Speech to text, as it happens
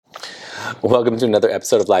Welcome to another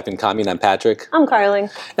episode of Life in Commune. I'm Patrick. I'm Carling.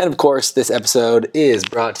 And of course, this episode is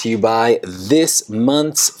brought to you by this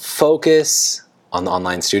month's focus on the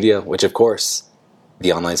online studio, which of course,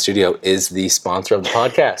 the online studio is the sponsor of the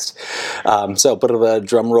podcast. So put a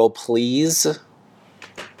drum roll, please.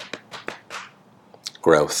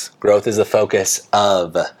 Growth. Growth is the focus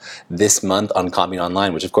of this month on Commune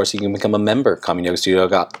Online, which of course you can become a member,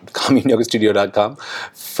 communeyogastudio.com.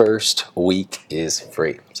 First week is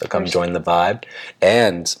free. So come join the vibe.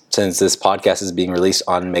 And since this podcast is being released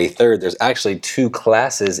on May 3rd, there's actually 2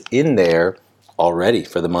 classes in there already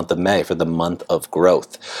for the month of May, for the month of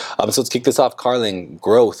growth. So let's kick this off. Carling,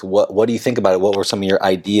 growth, what do you think about it? What were some of your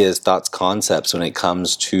ideas, thoughts, concepts when it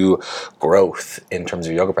comes to growth in terms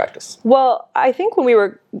of yoga practice? Well, I think when we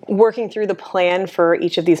were working through the plan for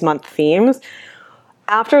each of these month themes,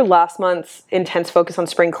 after last month's intense focus on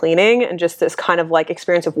spring cleaning and just this kind of like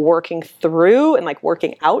experience of working through and like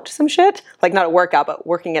working out some shit, like not a workout, but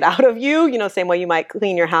working it out of you, same way you might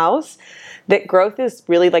clean your house, that growth is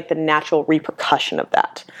really like the natural repercussion of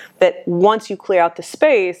that. That once you clear out the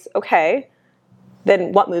space, okay,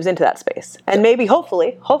 then what moves into that space? And maybe,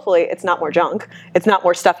 hopefully, it's not more junk. It's not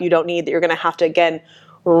more stuff you don't need that you're going to have to, again,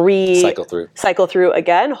 cycle through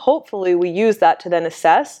again. Hopefully we use that to then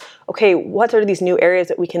assess, okay, what are these new areas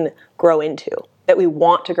that we can grow into, that we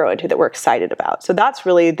want to grow into, that we're excited about? So that's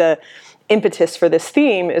really the impetus for this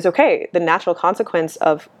theme is, okay, the natural consequence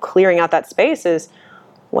of clearing out that space is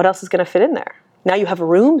what else is going to fit in there? Now you have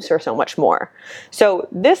room for so much more. So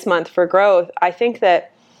this month for growth, I think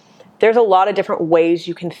that there's a lot of different ways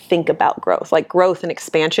you can think about growth. Like growth and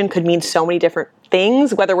expansion could mean so many different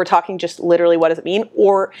things, whether we're talking just literally what does it mean,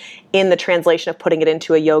 or in the translation of putting it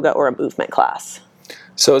into a yoga or a movement class.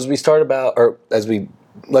 So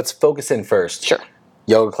let's focus in first. Sure.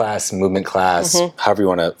 Yoga class, movement class, however you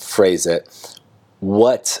want to phrase it.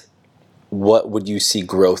 What would you see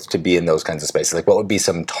growth to be in those kinds of spaces? Like what would be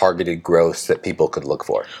some targeted growth that people could look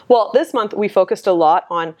for? Well, this month we focused a lot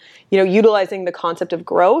on, utilizing the concept of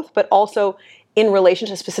growth, but also in relation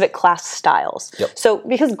to specific class styles. Yep. So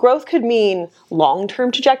because growth could mean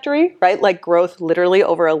long-term trajectory, right? Like growth literally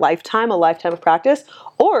over a lifetime of practice,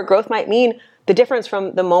 or growth might mean the difference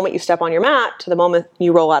from the moment you step on your mat to the moment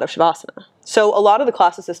you roll out of Shavasana. So a lot of the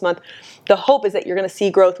classes this month, the hope is that you're going to see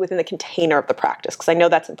growth within the container of the practice, because I know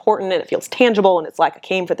that's important and it feels tangible and it's like I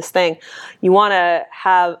came for this thing. You want to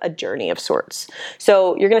have a journey of sorts.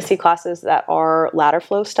 So you're going to see classes that are ladder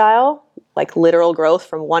flow style, like literal growth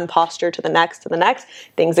from one posture to the next.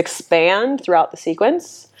 Things expand throughout the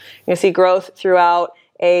sequence. You're going to see growth throughout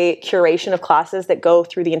a curation of classes that go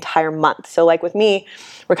through the entire month. So like with me,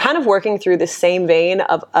 we're kind of working through the same vein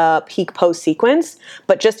of a peak pose sequence,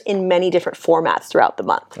 but just in many different formats throughout the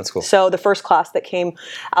month. That's cool. So the first class that came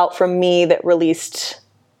out from me that released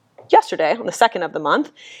yesterday on the 2nd of the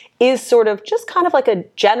month is sort of just kind of like a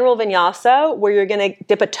general vinyasa where you're going to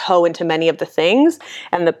dip a toe into many of the things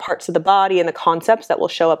and the parts of the body and the concepts that will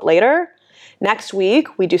show up later. Next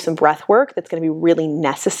week, we do some breath work that's going to be really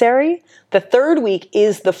necessary. The 3rd week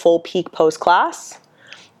is the full peak pose class.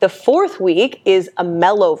 The 4th week is a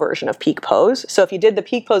mellow version of peak pose. So if you did the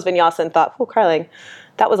peak pose vinyasa and thought, oh, Carling,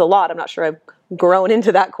 that was a lot. I'm not sure I've grown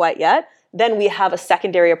into that quite yet. Then we have a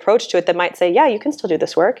secondary approach to it that might say, yeah, you can still do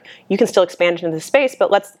this work. You can still expand into the space,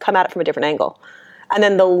 but let's come at it from a different angle. And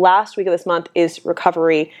then the last week of this month is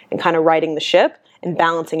recovery and kind of righting the ship and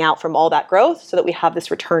balancing out from all that growth so that we have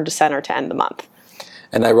this return to center to end the month.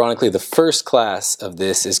 And ironically, the first class of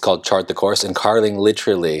this is called Chart the Course, and Carling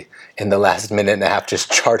literally, in the last minute and a half,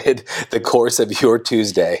 just charted the course of your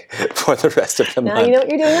Tuesday for the rest of the month. Now you know what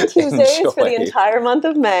you're doing on Tuesdays for the entire month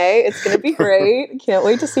of May. It's going to be great. Can't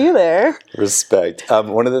wait to see you there. Respect.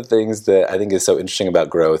 One of the things that I think is so interesting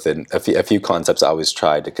about growth, and a few concepts I always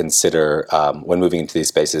try to consider when moving into these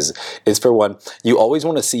spaces, is for one, you always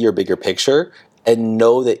want to see your bigger picture and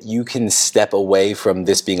know that you can step away from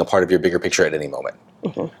this being a part of your bigger picture at any moment.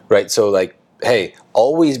 Right? So like, hey,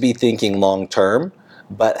 always be thinking long term,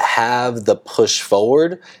 but have the push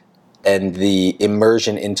forward and the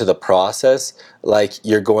immersion into the process, like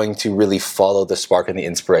you're going to really follow the spark and the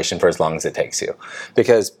inspiration for as long as it takes you.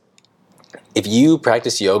 Because if you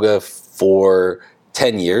practice yoga for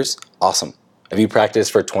 10 years, awesome. If you practice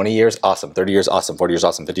for 20 years, awesome. 30 years, awesome. 40 years,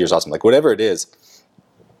 awesome. 50 years, awesome. Like whatever it is,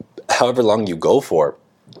 however long you go for,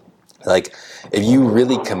 like if you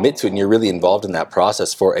really commit to it and you're really involved in that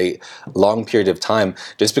process for a long period of time,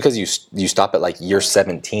 just because you stop at like year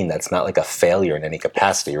 17, that's not like a failure in any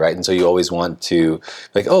capacity, right? And so you always want to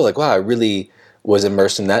like, oh, like, wow, I really was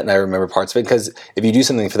immersed in that, and I remember parts of it, because if you do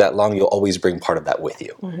something for that long, you'll always bring part of that with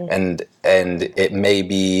you. And it may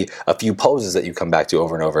be a few poses that you come back to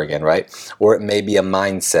over and over again, right? Or it may be a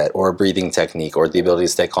mindset or a breathing technique or the ability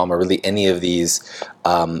to stay calm, or really any of these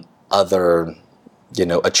other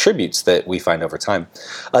attributes that we find over time.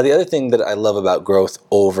 The other thing that I love about growth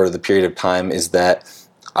over the period of time is that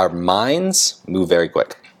our minds move very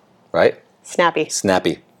quick, right? Snappy.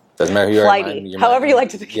 Doesn't matter who you are. Flighty. However you like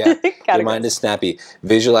to your mind is snappy.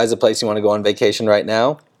 Visualize a place you want to go on vacation right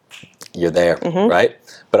now. You're there, right?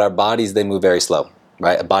 But our bodies, they move very slow.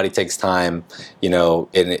 Right, a body takes time, and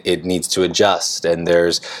it needs to adjust. And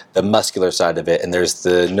there's the muscular side of it, and there's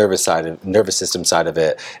the nervous system side of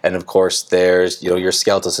it, and of course there's your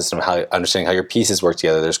skeletal system, understanding how your pieces work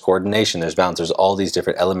together. There's coordination, there's balance, there's all these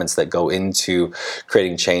different elements that go into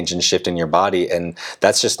creating change and shift in your body. And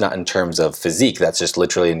that's just not in terms of physique. That's just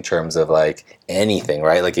literally in terms of like anything,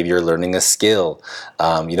 right? Like if you're learning a skill,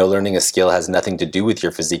 learning a skill has nothing to do with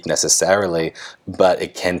your physique necessarily, but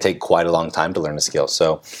it can take quite a long time to learn a skill.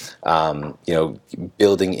 So,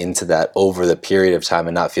 building into that over the period of time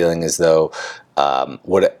and not feeling as though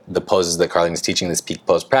what the poses that Carlene is teaching, this peak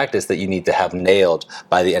pose practice, that you need to have nailed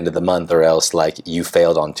by the end of the month, or else like you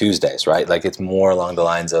failed on Tuesdays, right? Like it's more along the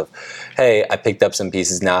lines of, hey, I picked up some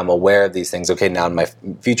pieces, now I'm aware of these things. Okay, now in my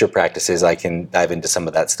future practices, I can dive into some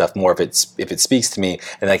of that stuff more if it speaks to me,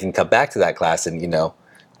 and I can come back to that class and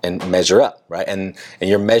and measure up, right? And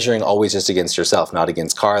you're measuring always just against yourself, not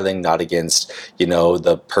against Carling, not against,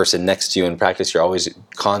 the person next to you in practice. You're always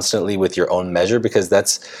constantly with your own measure, because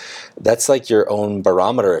that's like your own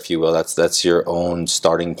barometer, if you will. That's your own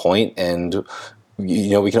starting point. And,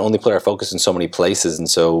 we can only put our focus in so many places. And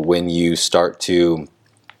so when you start to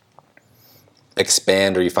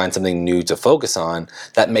expand or you find something new to focus on,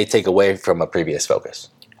 that may take away from a previous focus.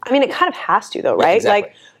 I mean, it kind of has to, though, right? Yeah, exactly.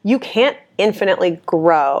 Like, you can't infinitely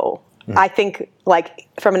grow. I think, like,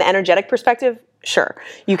 from an energetic perspective, sure,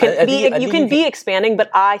 you can be expanding, but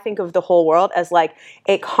I think of the whole world as like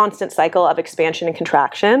a constant cycle of expansion and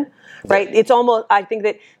contraction, right? It's almost, I think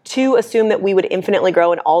that to assume that we would infinitely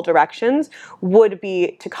grow in all directions would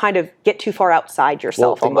be to kind of get too far outside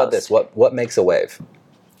yourself. Well, think about this. What makes a wave?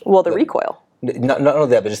 Well, the recoil. Not only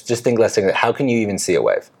that, but just think less. How can you even see a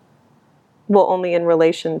wave? Well, only in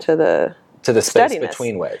relation to the space steadiness.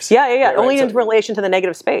 Between waves. Yeah. Right, only in relation to the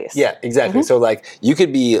negative space. Yeah, exactly. So like you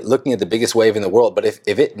could be looking at the biggest wave in the world, but if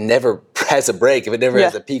it never has a break, if it never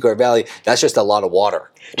has a peak or a valley, that's just a lot of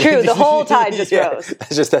water. True, the whole tide just goes.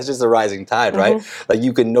 That's just a rising tide, right? Like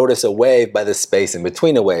you can notice a wave by the space in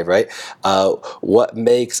between a wave, right? What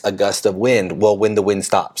makes a gust of wind? Well, when the wind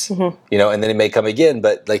stops, and then it may come again,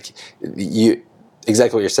 but like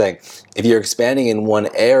exactly what you're saying. If you're expanding in one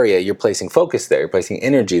area, you're placing focus there, you're placing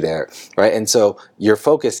energy there, right? And so your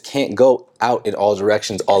focus can't go out in all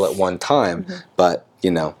directions all at one time. But,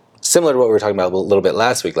 similar to what we were talking about a little bit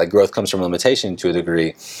last week, like growth comes from limitation to a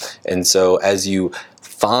degree. And so as you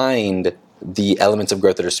find the elements of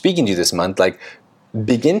growth that are speaking to you this month, like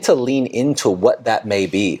begin to lean into what that may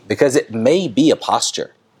be, because it may be a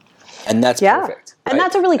posture. And that's perfect. And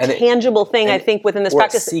that's a really tangible thing, I think, within this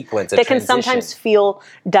practice that can sometimes feel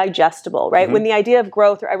digestible, right? When the idea of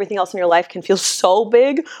growth or everything else in your life can feel so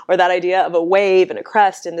big, or that idea of a wave and a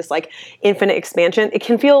crest and this like infinite expansion, it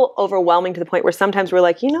can feel overwhelming to the point where sometimes we're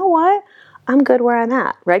like, you know what? I'm good where I'm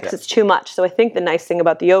at, right? Because it's too much. So I think the nice thing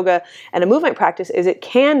about the yoga and a movement practice is it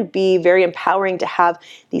can be very empowering to have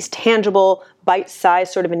these tangible,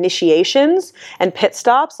 bite-sized sort of initiations and pit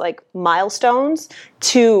stops, like milestones,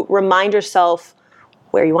 to remind yourself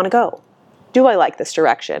where you want to go. Do I like this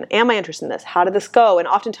direction? Am I interested in this? How did this go? And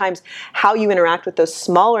oftentimes how you interact with those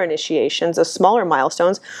smaller initiations, those smaller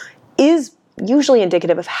milestones, is usually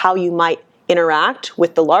indicative of how you might interact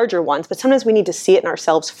with the larger ones, but sometimes we need to see it in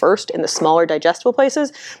ourselves first in the smaller digestible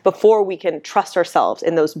places before we can trust ourselves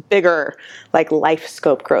in those bigger like life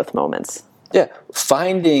scope growth moments. Yeah,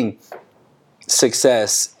 finding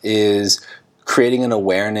success is creating an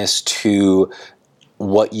awareness to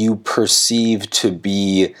what you perceive to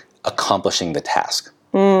be accomplishing the task.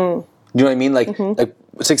 You know what I mean? Like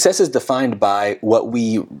success is defined by what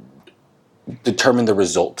we determine the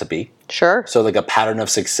result to be. Sure. So like a pattern of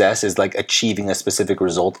success is like achieving a specific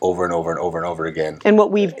result over and over and over and over again. And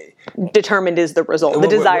what we've determined is the result, the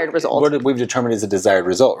desired result. What we've determined is the desired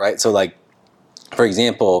result, right? So like, for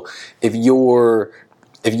example, if your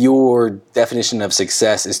definition of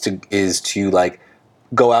success is to like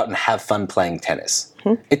go out and have fun playing tennis,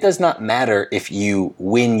 it does not matter if you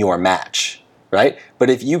win your match, right? But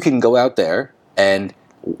if you can go out there and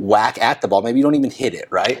whack at the ball. Maybe you don't even hit it,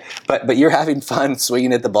 right? But you're having fun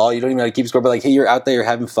swinging at the ball. You don't even keep score, but like, hey, you're out there, you're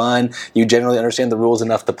having fun. You generally understand the rules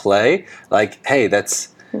enough to play. Like, hey,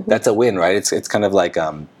 that's a win, right? It's kind of like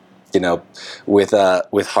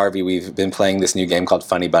with Harvey, we've been playing this new game called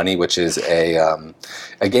Funny Bunny, which is a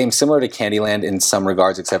game similar to Candyland in some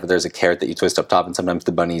regards, except for there's a carrot that you twist up top, and sometimes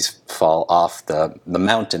the bunnies fall off the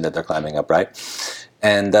mountain that they're climbing up, right?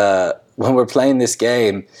 And when we're playing this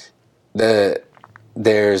game,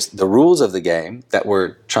 there's the rules of the game that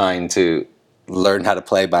we're trying to learn how to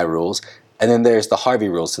play by rules, and then there's the Harvey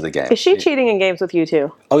rules to the game. Is she cheating in games with you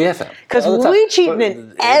too? Oh yeah, fam. Because we cheat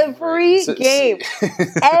in every game.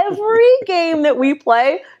 Every game that we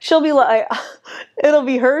play, she'll be like, it'll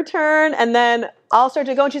be her turn, and then I'll start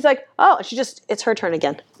to go, and she's like, oh, it's her turn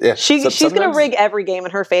again. Yeah. She's going to rig every game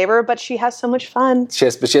in her favor, but she has so much fun. She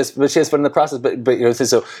has fun in the process. But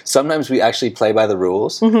so sometimes we actually play by the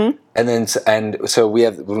rules, and so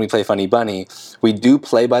when we play Funny Bunny, we do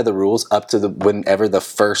play by the rules up to whenever the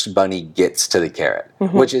first bunny gets to the carrot,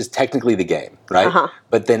 which is technically the game, right?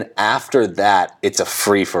 But then after that, it's a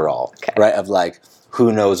free for all, right? Of like,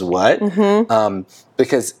 who knows what?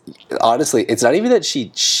 Because honestly, it's not even that she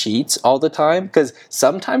cheats all the time, because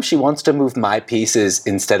sometimes she wants to move my pieces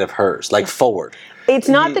instead of hers, like forward. It's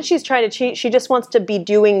not that she's trying to cheat. She just wants to be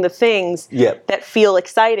doing the things that feel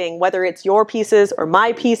exciting, whether it's your pieces or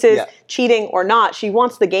my pieces, cheating or not. She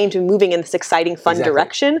wants the game to be moving in this exciting, fun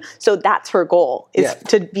direction. So that's her goal, is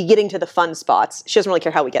to be getting to the fun spots. She doesn't really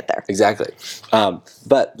care how we get there. Exactly.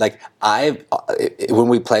 But like when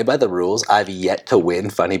we play by the rules, I've yet to win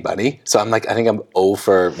Funny Bunny. So I think I'm 0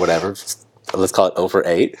 for whatever. Let's call it 0 for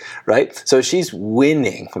 8, right? So she's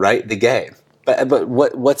winning, right, the game. But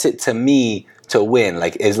what's it to me to win?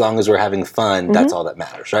 Like, as long as we're having fun, that's all that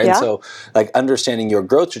matters, right? Yeah. And so, like, understanding your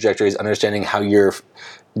growth trajectory is understanding how you're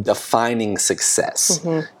defining success,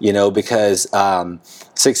 because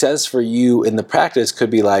success for you in the practice could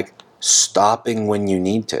be like stopping when you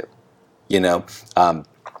need to,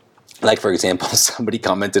 like, for example, somebody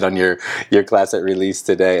commented on your class at release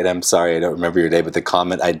today, and I'm sorry I don't remember your day, but the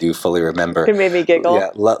comment I do fully remember. It made me giggle.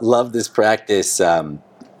 Yeah, love this practice.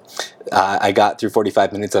 I got through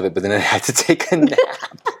 45 minutes of it, but then I had to take a nap.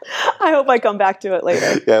 I hope I come back to it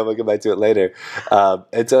later. Yeah, we'll come back to it later.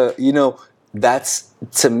 That's,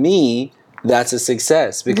 to me, that's a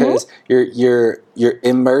success, because you're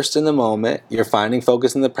immersed in the moment, you're finding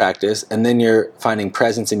focus in the practice, and then you're finding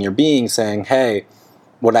presence in your being, saying, hey,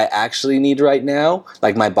 what I actually need right now,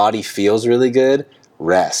 like my body feels really good,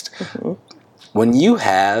 rest. When you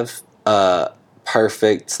have a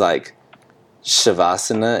perfect, like,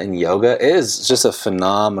 Shavasana and yoga, it is just a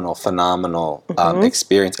phenomenal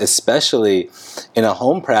experience, especially in a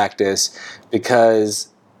home practice, because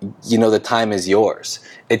the time is yours.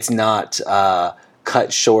 It's not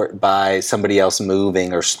cut short by somebody else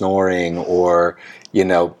moving or snoring, or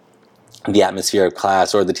the atmosphere of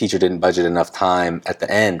class, or the teacher didn't budget enough time at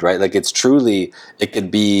the end, right? Like, it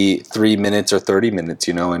could be 3 minutes or 30 minutes,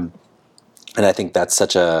 and I think that's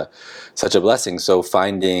such a blessing. So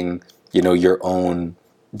finding your own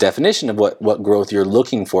definition of what growth you're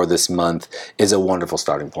looking for this month is a wonderful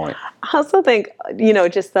starting point. I also think,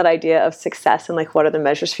 just that idea of success and like, what are the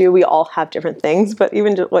measures for you? We all have different things, but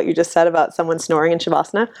even what you just said about someone snoring in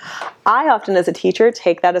Shavasana, I often as a teacher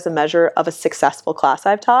take that as a measure of a successful class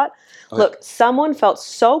I've taught. Okay. Look, someone felt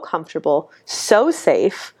so comfortable, so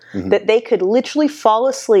safe, that they could literally fall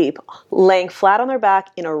asleep laying flat on their back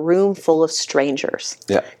in a room full of strangers.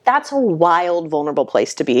 Yeah. That's a wild, vulnerable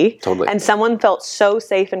place to be. Totally. And someone felt so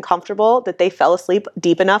safe and comfortable that they fell asleep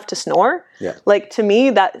deep enough to snore. Yeah. Like, to me,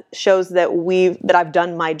 that shows that I've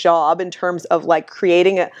done my job in terms of like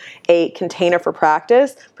creating a container for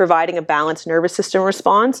practice, providing a balanced nervous system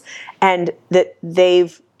response, and that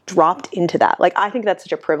they've dropped into that. Like, I think that's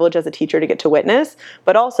such a privilege as a teacher to get to witness,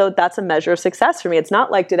 but also that's a measure of success for me. It's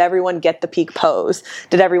not like, did everyone get the peak pose?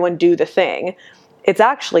 Did everyone do the thing? It's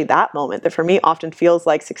actually that moment that for me often feels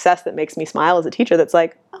like success, that makes me smile as a teacher. That's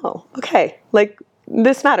like, oh, okay, like,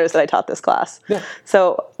 this matters that I taught this class. Yeah.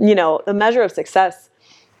 So, the measure of success,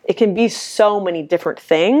 it can be so many different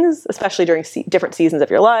things, especially during different seasons of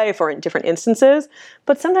your life or in different instances.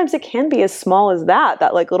 But sometimes it can be as small as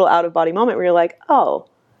that like little out of body moment where you're like, oh,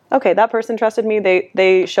 okay, that person trusted me.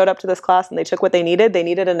 They showed up to this class and they took what they needed. They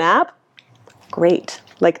needed a nap. Great.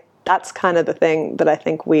 Like, that's kind of the thing that I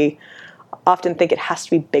think we often think it has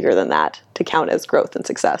to be bigger than that to count as growth and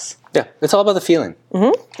success. Yeah, it's all about the feeling.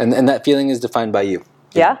 And that feeling is defined by you.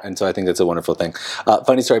 Yeah. And so I think that's a wonderful thing.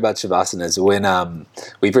 Funny story about Shavasana is when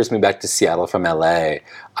we first moved back to Seattle from LA,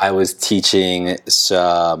 I was teaching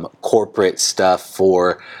some corporate stuff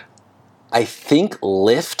for I think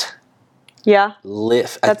Lyft. Yeah.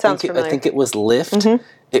 Lyft. That sounds I familiar. think it was Lyft.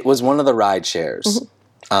 It was one of the ride shares.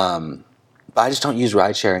 But I just don't use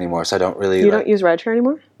rideshare anymore, so I don't really. You don't use rideshare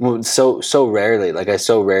anymore? Well, so rarely. Like I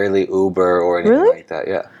so rarely Uber or anything Really? like that.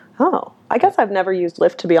 Yeah. Oh, I guess I've never used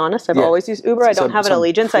Lyft, to be honest. I've always used Uber. I don't have an I'm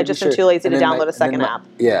allegiance. I pretty just am sure- too lazy and to then download a second app.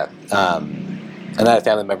 Yeah. And I had a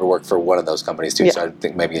family member work for one of those companies too, so I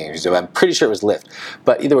think maybe getting used to it. I'm pretty sure it was Lyft.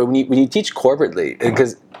 But either way, when you teach corporately,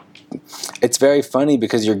 because it's very funny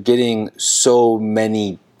because you're getting so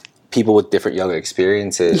many people with different yoga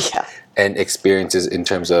experiences and experiences in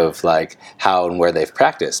terms of like how and where they've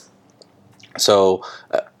practiced. So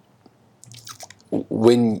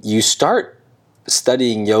when you start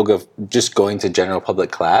studying yoga, just going to general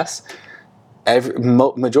public class,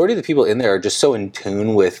 majority of the people in there are just so in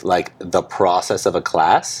tune with like the process of a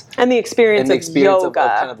class and the experience, of yoga,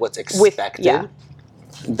 of kind of what's expected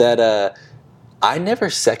that I never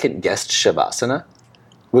second guessed Shavasana,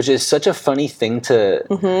 which is such a funny thing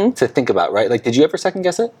to think about, right? Like, did you ever second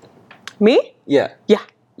guess it? Me? Yeah. Yeah.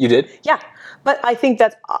 You did? Yeah. But I think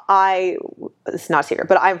it's not a secret,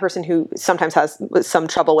 but I'm a person who sometimes has some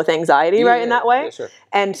trouble with anxiety, in that way. Yeah, sure.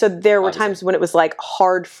 And so there were times when it was like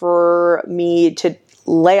hard for me to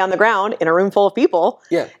lay on the ground in a room full of people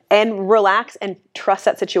and relax and trust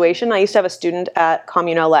that situation. I used to have a student at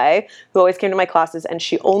Commune LA who always came to my classes, and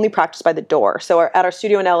she only practiced by the door. So at our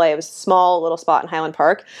studio in LA, it was a small little spot in Highland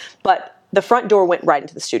Park, but the front door went right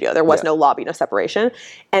into the studio. There was no lobby, no separation.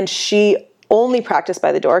 And she only practiced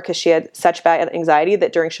by the door because she had such bad anxiety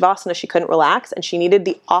that during Shavasana she couldn't relax, and she needed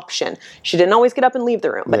the option. She didn't always get up and leave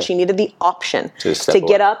the room, but she needed the option to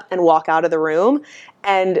get up and walk out of the room.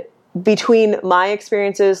 And between my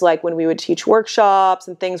experiences, like when we would teach workshops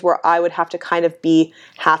and things where I would have to kind of be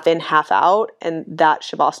half in, half out, and that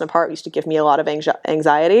Shavasana part used to give me a lot of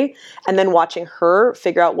anxiety, and then watching her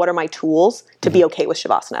figure out what are my tools to be okay with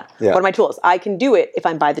Shavasana. What are my tools? I can do it if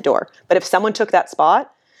I'm by the door. But if someone took that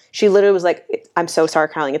spot, she literally was like, I'm so sorry,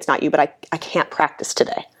 Caroline, it's not you, but I can't practice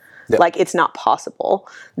today. Like, it's not possible.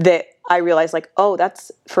 That I realized, like, oh,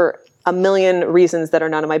 that's for a million reasons that are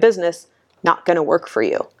none of my business, not going to work for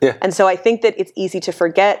you. And so I think that it's easy to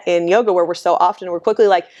forget in yoga, where we're quickly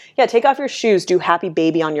like, take off your shoes, do happy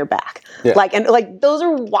baby on your back. Like those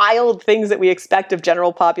are wild things that we expect of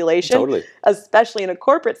general population, especially in a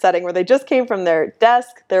corporate setting where they just came from their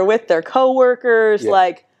desk, they're with their coworkers,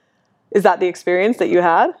 like, is that the experience that you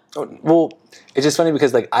had? Well, it's just funny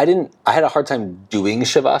because like I had a hard time doing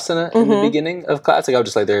Shavasana in the beginning of class. Like I would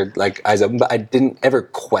just lay there like eyes open, but I didn't ever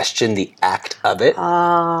question the act of it. You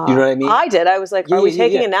know what I mean? I did. I was like, are we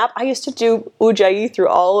taking a nap? I used to do Ujjayi through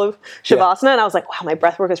all of Shavasana, and I was like, wow, my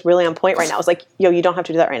breath work is really on point right now. I was like, yo, you don't have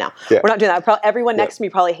to do that right now. We're not doing that. Everyone next to me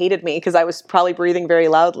probably hated me because I was probably breathing very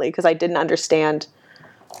loudly because I didn't understand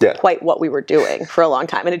quite what we were doing for a long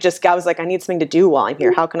time. And I was like, I need something to do while I'm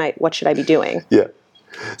here. What should I be doing? Yeah.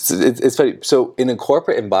 So it's funny. So in a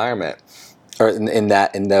corporate environment, or in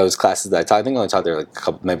those classes that I taught, I think I only taught there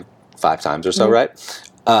like maybe 5 times or so, right?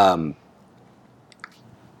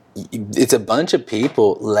 It's a bunch of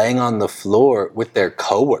people laying on the floor with their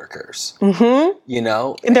coworkers, you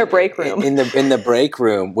know, in their break room, in the break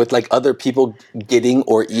room with like other people getting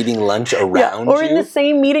or eating lunch around or you. in the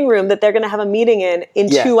same meeting room that they're going to have a meeting in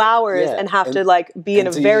 2 hours and have to like be in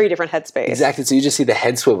a very different headspace. Exactly. So you just see the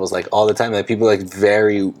head swivels like all the time, and people like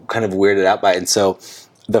very kind of weirded out by it. And so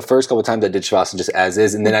the first couple of times I did Shavasana just as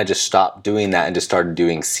is, and then I just stopped doing that and just started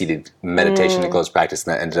doing seated meditation and closed practice,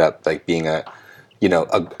 and that ended up like being a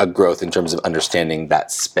growth in terms of understanding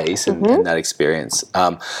that space and that experience.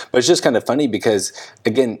 But it's just kind of funny because,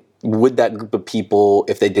 again, would that group of people,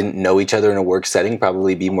 if they didn't know each other in a work setting,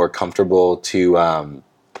 probably be more comfortable to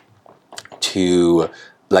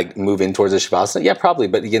like move in towards a Shavasana? Yeah, probably.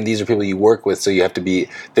 But again, these are people you work with, so you have to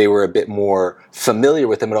they were a bit more familiar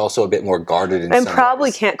with them, but also a bit more guarded in some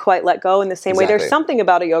probably ways. Can't quite let go in the same way. There's something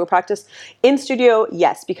about a yoga practice in studio,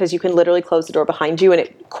 yes, because you can literally close the door behind you, and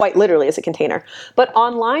it quite literally is a container. But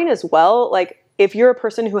online as well, like if you're a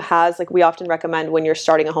person who has, like we often recommend when you're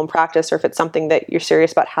starting a home practice, or if it's something that you're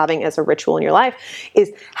serious about having as a ritual in your life,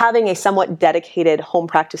 is having a somewhat dedicated home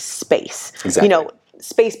practice space. Exactly.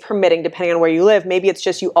 Space permitting, depending on where you live. Maybe it's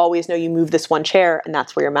just you always know you move this one chair and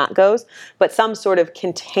that's where your mat goes, but some sort of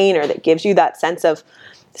container that gives you that sense of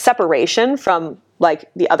separation from like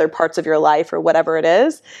the other parts of your life or whatever it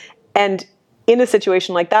is. And in a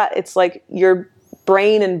situation like that, it's like your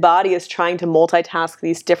brain and body is trying to multitask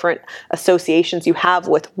these different associations you have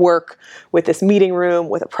with work, with this meeting room,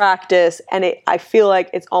 with a practice. And I feel like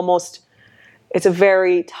it's a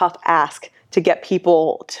very tough ask to get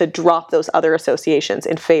people to drop those other associations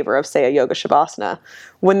in favor of, say, a yoga shavasana,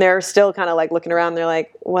 when they're still kind of like looking around, they're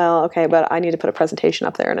like, well, okay, but I need to put a presentation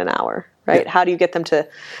up there in an hour, right? Yeah. How do you get them to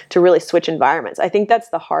really switch environments? I think that's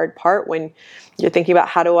the hard part when you're thinking about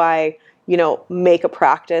how do I, make a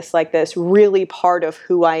practice like this really part of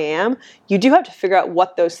who I am. You do have to figure out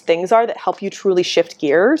what those things are that help you truly shift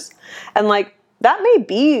gears. And like, that may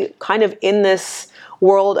be kind of in this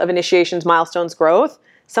world of initiations, milestones, growth,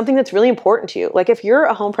 something that's really important to you. Like if you're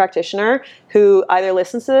a home practitioner who either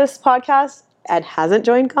listens to this podcast and hasn't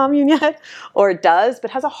joined Commune yet, or does,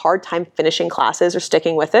 but has a hard time finishing classes or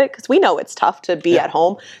sticking with it, because we know it's tough to be at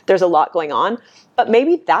home. There's a lot going on. But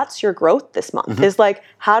maybe that's your growth this month, is like,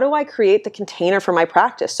 how do I create the container for my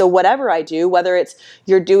practice? So whatever I do, whether it's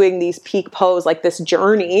you're doing these peak pose, like this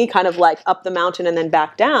journey, kind of like up the mountain and then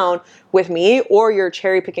back down with me, or you're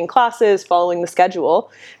cherry picking classes, following the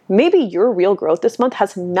schedule, maybe your real growth this month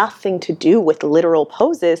has nothing to do with literal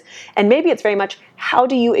poses. And maybe it's very much, how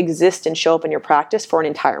do you exist and show up in your practice for an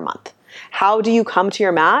entire month? How do you come to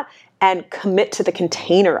your mat and commit to the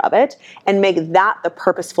container of it and make that the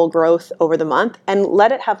purposeful growth over the month, and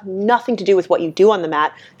let it have nothing to do with what you do on the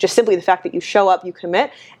mat, just simply the fact that you show up, you commit,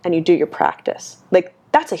 and you do your practice. Like,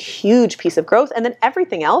 that's a huge piece of growth. And then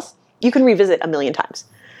everything else, you can revisit a million times.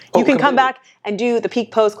 You can come back and do the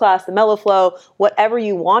peak pose class, the mellow flow, whatever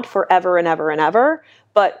you want forever and ever and ever.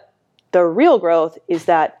 But the real growth is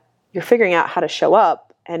that you're figuring out how to show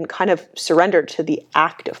up and kind of surrender to the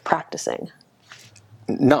act of practicing.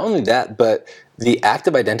 Not only that, but the act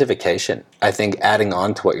of identification, I think, adding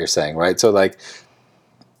on to what you're saying, right? So like,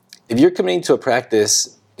 if you're committing to a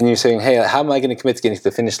practice and you're saying, hey, how am I going to commit to getting to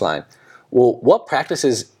the finish line? Well, what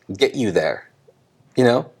practices get you there?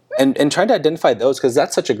 And trying to identify those, because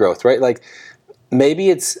that's such a growth, right? Like, maybe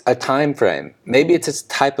it's a time frame. Maybe it's a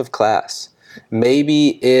type of class.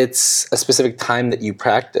 Maybe it's a specific time that you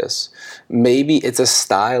practice. Maybe it's a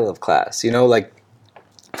style of class. Like,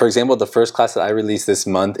 for example, the first class that I released this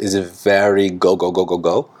month is a very go.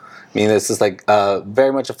 I mean, this is like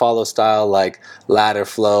very much a follow style, like ladder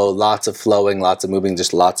flow, lots of flowing, lots of moving,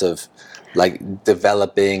 just lots of like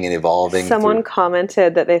developing and evolving. Someone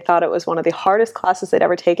commented that they thought it was one of the hardest classes they'd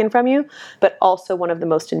ever taken from you, but also one of the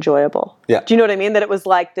most enjoyable. Yeah. Do you know what I mean? That it was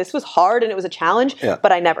like, this was hard and it was a challenge,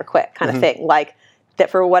 but I never quit kind of thing. Like that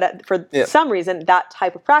for some reason, that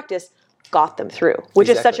type of practice got them through, which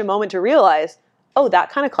is such a moment to realize, oh, that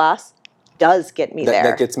kind of class does get me there.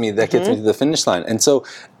 That gets me to the finish line. And so,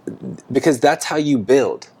 because that's how you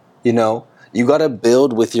build, you got to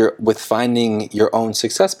build with finding your own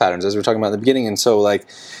success patterns, as we were talking about in the beginning. And so like,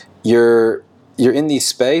 you're in these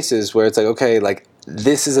spaces where it's like, okay, like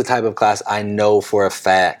this is a type of class I know for a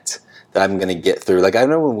fact that I'm going to get through. Like, I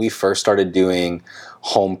remember when we first started doing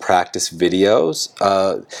home practice videos,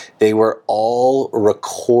 they were all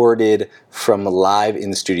recorded from live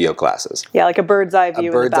in studio classes. Yeah, like a bird's eye view.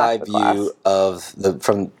 A bird's eye view of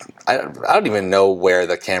I don't even know where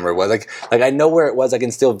the camera was. Like I know where it was. I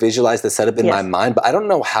can still visualize the setup in my mind, but I don't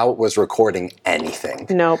know how it was recording anything.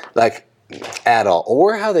 Nope. Like, at all,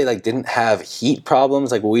 or how they like didn't have heat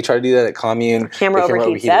problems. Like when we try to do that at Commune, the camera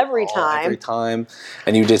overheats every time,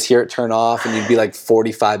 and you just hear it turn off, and you'd be like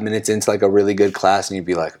 45 minutes into like a really good class, and you'd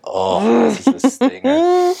be like, oh, this is a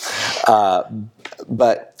stinger.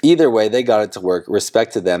 But either way, they got it to work.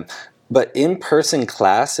 Respect to them. But in-person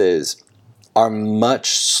classes are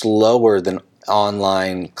much slower than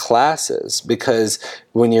online classes, because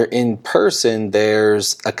when you're in person,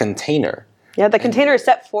 there's a container. Yeah, the container is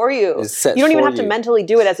set for you. You don't even have to mentally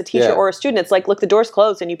do it as a teacher or a student. It's like, look, the door's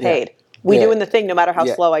closed and you paid. We doing the thing no matter how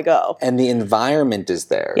slow I go. And the environment is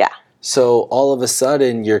there. Yeah. So all of a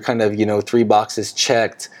sudden, you're kind of, 3 boxes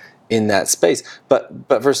checked in that space. But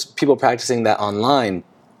for people practicing that online,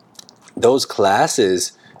 those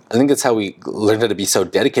classes, I think that's how we learned how to be so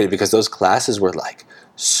dedicated, because those classes were like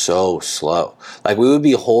so slow. Like we would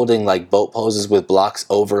be holding like boat poses with blocks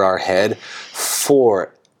over our head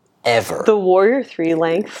forever. The Warrior 3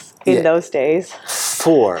 lengths in those days.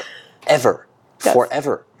 Forever. Yes.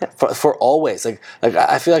 Forever. Yes. For always. Like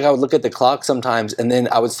I feel like I would look at the clock sometimes, and then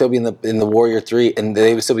I would still be in the Warrior 3, and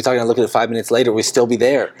they would still be talking. I look at it 5 minutes later, we'd still be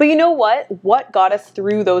there. But you know what? What got us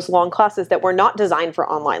through those long classes that were not designed for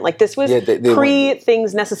online? Like this was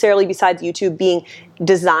things necessarily besides YouTube being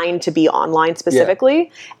designed to be online specifically.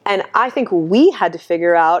 Yeah. And I think we had to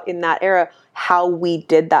figure out in that era how we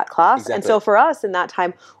did that class. Exactly. And so for us in that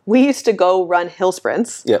time, we used to go run hill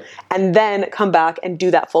sprints and then come back and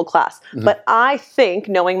do that full class. Mm-hmm. But I think,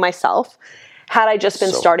 knowing myself, Had I just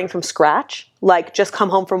been starting from scratch, like just come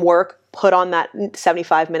home from work, put on that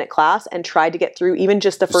 75-minute class and tried to get through even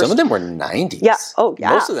just the first... Some of them were 90s. Yeah. Oh,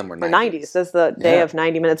 yeah. Most of them were 90s. That's the day of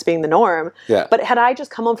 90 minutes being the norm. Yeah. But had I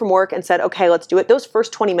just come home from work and said, okay, let's do it, those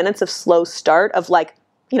first 20 minutes of slow start of like,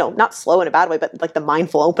 you know, not slow in a bad way, but like the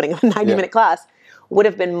mindful opening of a 90-minute class would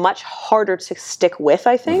have been much harder to stick with,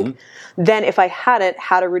 I think, than if I hadn't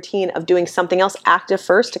had a routine of doing something else active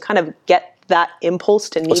first to kind of get that impulse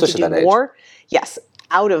to need to do more. Yes,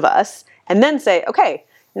 out of us. And then say, okay,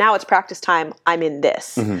 now it's practice time. I'm in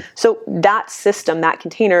this. So that system, that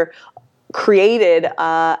container created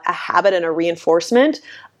a habit and a reinforcement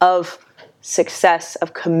of success,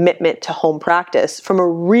 of commitment to home practice from a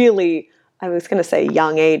really, I was going to say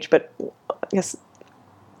young age, but I guess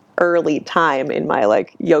early time in my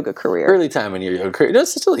like yoga career. Early time in your yoga career. No,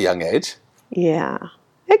 it's still a young age. Yeah.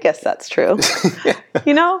 I guess that's true.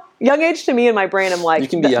 You know, young age to me in my brain, I'm like,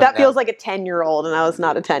 that feels like a 10-year-old, and I was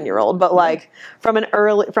not a 10-year-old. But like from the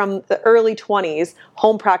early 20s,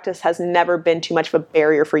 home practice has never been too much of a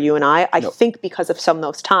barrier for you and I. I think because of some of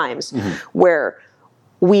those times where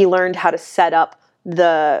we learned how to set up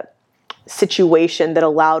the situation that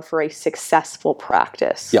allowed for a successful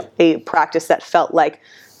practice, a practice that felt like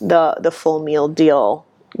the full meal deal,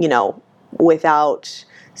 you know, without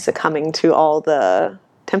succumbing to all the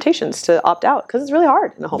temptations to opt out, because it's really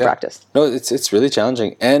hard in the home practice. No, it's really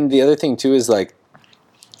challenging. And the other thing too is like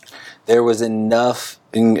there was enough,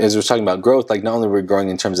 as we're talking about growth, like not only we're growing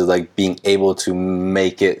in terms of like being able to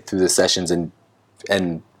make it through the sessions and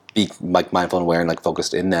be like mindful and aware and like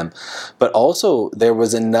focused in them, but also there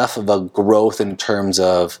was enough of a growth in terms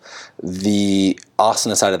of the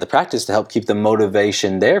asana side of the practice to help keep the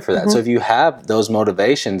motivation there for that. So if you have those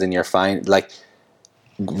motivations and you're fine, like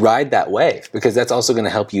ride that wave, because that's also going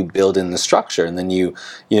to help you build in the structure, and then you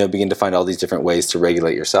begin to find all these different ways to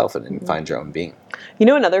regulate yourself and find your own being. You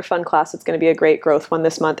know, another fun class that's going to be a great growth one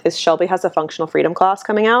this month is Shelby has a functional freedom class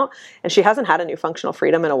coming out, and she hasn't had a new functional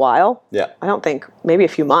freedom in a while. Yeah. I don't think, maybe a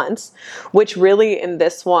few months, which really in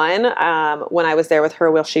this one, when I was there with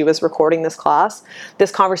her while she was recording this class,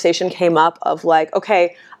 this conversation came up of like,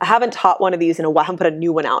 okay, I haven't taught one of these in a while, I haven't put a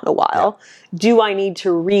new one out in a while. Yeah. Do I need to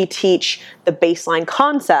reteach the baseline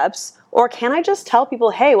concepts, or can I just tell people,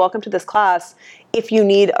 hey, welcome to this class, if you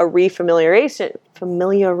need a familiarization.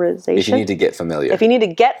 If you need to get familiar. If you need to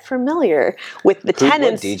get familiar with the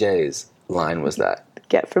tenets. What DJ's line was that?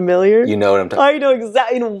 Get familiar? You know what I'm talking about? I know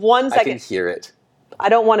exactly. In 1 second. I can hear it. I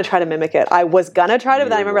don't want to try to mimic it. I was going to try to, but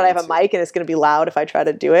then I remember I have a mic and it's going to be loud if I try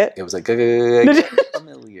to do it. It was like, get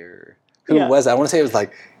familiar. Who was it? I want to say it was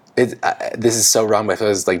like, this is so wrong, but I thought it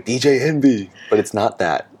was like DJ Envy. But it's not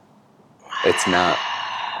that. It's not.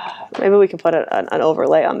 Maybe we can put an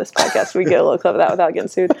overlay on this podcast. We get a little clip of that without getting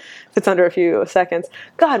sued. If it's under a few seconds.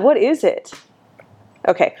 God, what is it?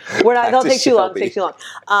 Okay, that'll take too long.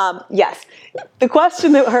 Yes, the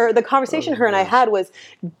conversation her and I had was,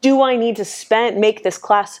 do I need to make this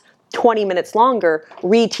class 20 minutes longer,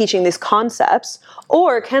 reteaching these concepts,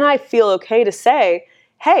 or can I feel okay to say,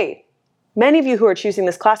 hey, many of you who are choosing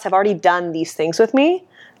this class have already done these things with me,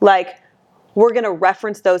 like, we're going to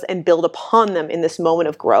reference those and build upon them in this moment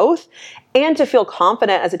of growth, and to feel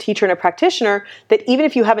confident as a teacher and a practitioner that even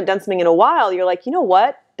if you haven't done something in a while, you're like, you know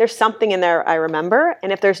what, there's something in there I remember.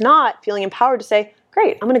 And if there's not, feeling empowered to say,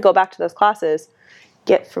 great, I'm going to go back to those classes,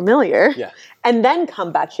 get familiar, and then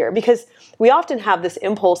come back here. Because we often have this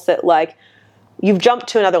impulse that like, you've jumped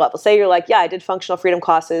to another level. Say you're like, yeah, I did functional freedom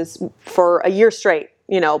classes for a year straight,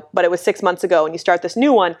 but it was 6 months ago, and you start this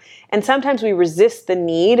new one. And sometimes we resist the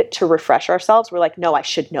need to refresh ourselves. We're like, no, I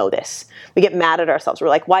should know this. We get mad at ourselves. We're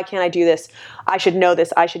like, why can't I do this? I should know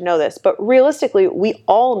this. I should know this. But realistically, we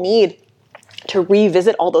all need to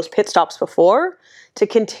revisit all those pit stops before to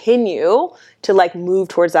continue to like move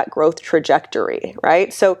towards that growth trajectory,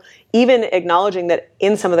 right? So even acknowledging that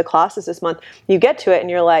in some of the classes this month, you get to it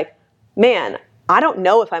and you're like, man, I don't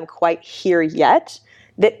know if I'm quite here yet.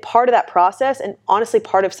 That part of that process, and honestly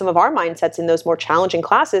part of some of our mindsets in those more challenging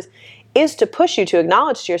classes, is to push you to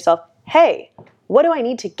acknowledge to yourself, hey, what do I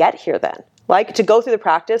need to get here then? Like, to go through the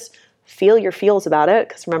practice, feel your feels about it,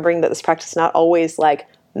 because remembering that this practice is not always like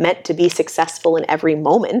meant to be successful in every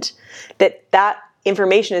moment, that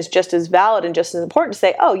information is just as valid and just as important to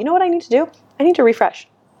say, oh, you know what I need to do? I need to refresh.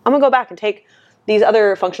 I'm going to go back and take these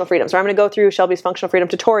other functional freedoms, or I'm going to go through Shelby's functional freedom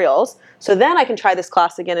tutorials, so then I can try this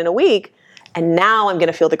class again in a week, and now I'm going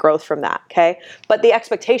to feel the growth from that, okay? But the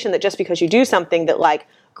expectation that just because you do something that like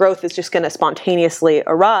growth is just going to spontaneously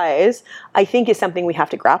arise, I think is something we have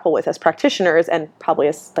to grapple with as practitioners, and probably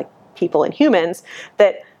as like people and humans,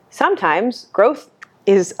 that sometimes growth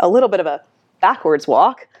is a little bit of a backwards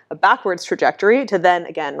walk, a backwards trajectory to then,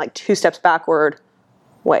 again, like 2 steps backward.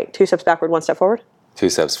 Wait, 2 steps backward, 1 step forward? 2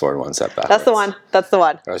 steps forward, 1 step backwards. That's the one. That's the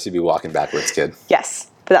one. Or else you'd be walking backwards, kid.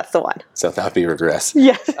 Yes, but that's the one. So that would be regress.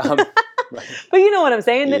 Yes. But you know what I'm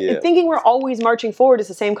saying? Yeah. Thinking we're always marching forward is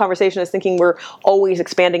the same conversation as thinking we're always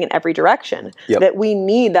expanding in every direction. Yep. That we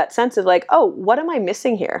need that sense of like, oh, what am I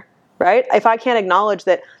missing here? Right? If I can't acknowledge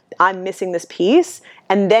that I'm missing this piece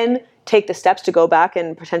and then take the steps to go back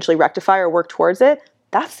and potentially rectify or work towards it,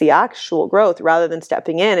 that's the actual growth rather than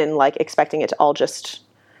stepping in and like expecting it to all just,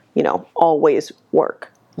 always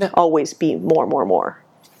work. Yeah. Always be more.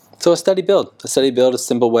 So a steady build. A steady build is a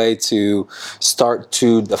simple way to start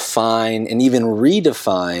to define and even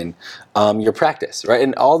redefine your practice, right?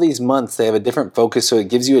 And all these months, they have a different focus, so it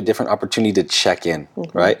gives you a different opportunity to check in,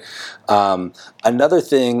 right? Another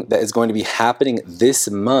thing that is going to be happening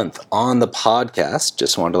this month on the podcast,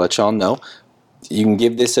 just wanted to let y'all know, you can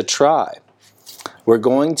give this a try. We're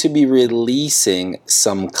going to be releasing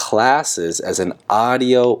some classes as an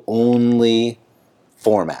audio-only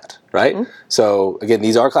format, right? So again,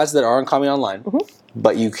 these are classes that aren't coming online,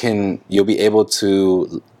 but you'll be able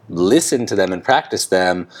to listen to them and practice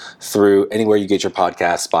them through anywhere you get your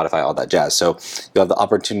podcast, Spotify, all that jazz. So you'll have the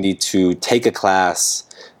opportunity to take a class,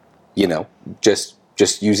 just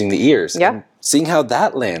using the ears, and seeing how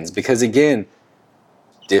that lands. Because again,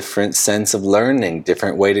 different sense of learning,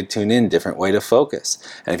 different way to tune in, different way to focus.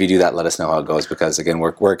 And if you do that, let us know how it goes. Because again,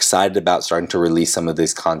 we're excited about starting to release some of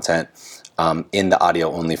this content in the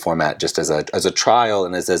audio-only format, just as a trial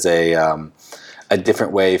and as a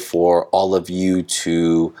different way for all of you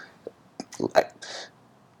to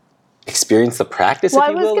experience the practice. Well, if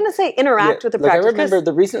I you was will. going to say interact with the practice. I remember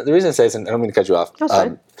the reason I say this, and I don't mean to cut you off. That's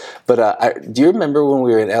fine. Do you remember when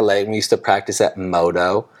we were in LA and we used to practice at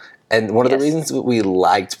Modo? And one of the reasons we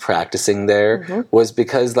liked practicing there was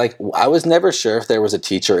because, I was never sure if there was a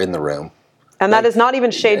teacher in the room. And that is not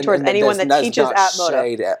even shade towards anyone that teaches at Modo.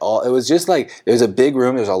 Shade at all. It was just it was a big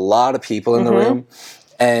room. There was a lot of people in the room.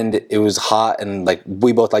 And it was hot, and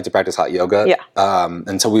we both like to practice hot yoga. Yeah.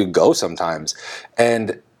 And so we would go sometimes.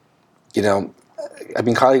 And,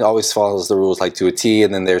 Carly always follows the rules to a T,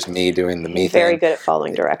 and then there's me doing the me thing. Very good at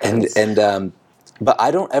following directions. But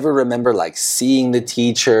I don't ever remember seeing the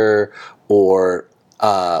teacher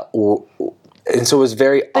and so it was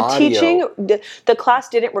very audio. Teaching, the class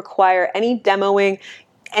didn't require any demoing,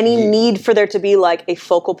 any need for there to be a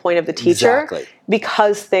focal point of the teacher. Exactly.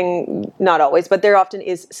 Because not always, but there often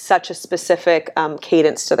is such a specific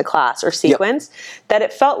cadence to the class or sequence that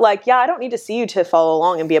it felt I don't need to see you to follow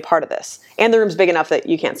along and be a part of this. And the room's big enough that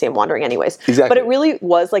you can't see him wandering anyways. Exactly. But it really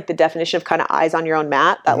was the definition of kind of eyes on your own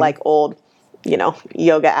mat, that old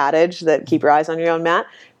yoga adage that keep your eyes on your own mat,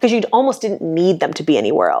 because you almost didn't need them to be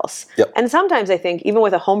anywhere else. Yep. And sometimes I think even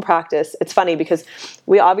with a home practice, it's funny because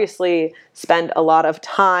we obviously spend a lot of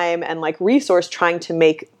time and resource trying to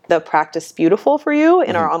make the practice beautiful for you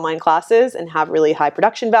in our online classes and have really high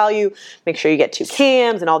production value, make sure you get 2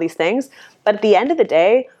 cams and all these things. But at the end of the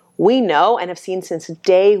day, we know and have seen since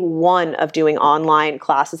day one of doing online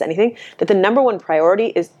classes, anything, that the number one priority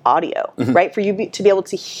is audio, right? For you to be able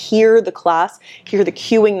to hear the class, hear the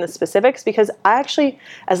cueing, the specifics, because I actually,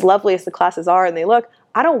 as lovely as the classes are and they look,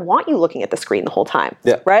 I don't want you looking at the screen the whole time,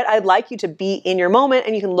 right? I'd like you to be in your moment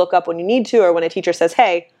and you can look up when you need to, or when a teacher says,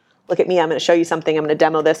 hey, look at me, I'm going to show you something, I'm going to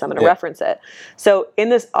demo this, I'm going to reference it. So in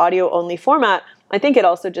this audio-only format, I think it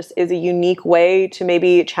also just is a unique way to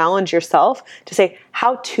maybe challenge yourself to say,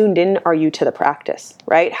 how tuned in are you to the practice,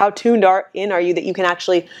 right? How tuned in are you that you can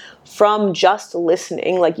actually, from just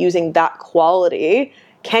listening, using that quality,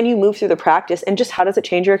 can you move through the practice, and just how does it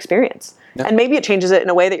change your experience? Yeah. And maybe it changes it in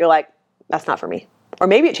a way that you're that's not for me. Or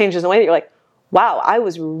maybe it changes in a way that you're wow, I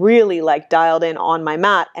was really dialed in on my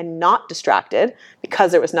mat and not distracted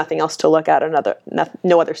because there was nothing else to look at,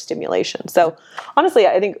 no other stimulation. So honestly,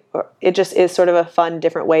 I think it just is sort of a fun,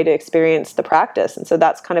 different way to experience the practice. And so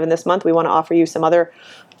that's kind of in this month, we want to offer you some other,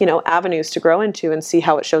 avenues to grow into and see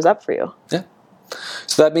how it shows up for you. Yeah.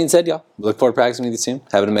 So that being said, y'all, look forward to practicing with you soon.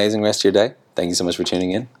 Have an amazing rest of your day. Thank you so much for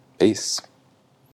tuning in. Peace.